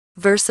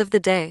Verse of the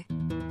day,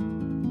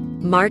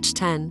 March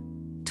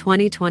 10,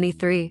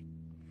 2023.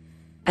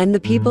 And the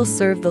people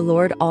served the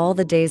Lord all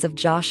the days of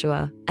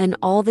Joshua, and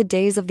all the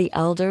days of the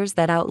elders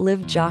that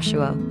outlived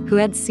Joshua, who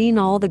had seen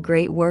all the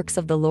great works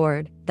of the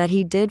Lord, that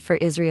he did for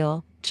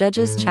Israel.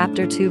 Judges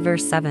chapter 2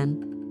 verse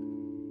 7.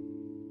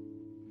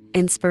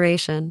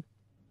 Inspiration.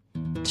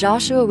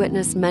 Joshua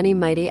witnessed many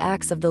mighty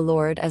acts of the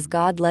Lord as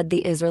God led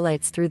the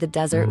Israelites through the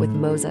desert with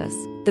Moses.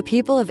 The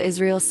people of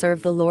Israel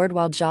served the Lord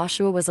while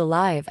Joshua was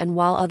alive and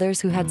while others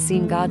who had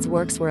seen God's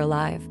works were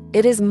alive.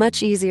 It is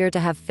much easier to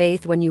have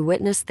faith when you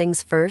witness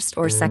things first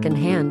or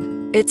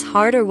secondhand. It's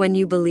harder when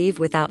you believe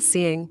without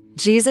seeing.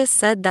 Jesus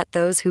said that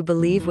those who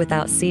believe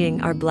without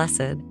seeing are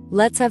blessed.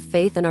 Let's have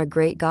faith in our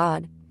great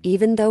God,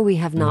 even though we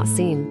have not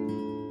seen.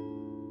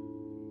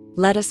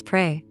 Let us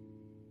pray.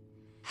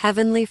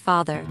 Heavenly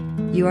Father,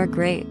 you are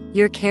great.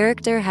 Your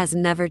character has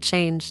never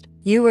changed.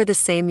 You were the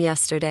same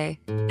yesterday,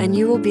 and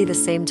you will be the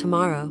same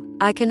tomorrow.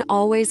 I can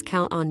always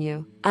count on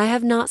you. I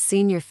have not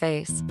seen your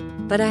face,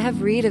 but I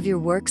have read of your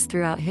works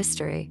throughout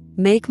history.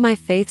 Make my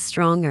faith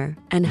stronger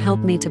and help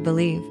me to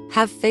believe.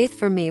 Have faith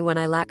for me when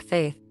I lack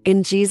faith.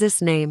 In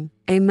Jesus' name,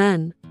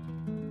 amen.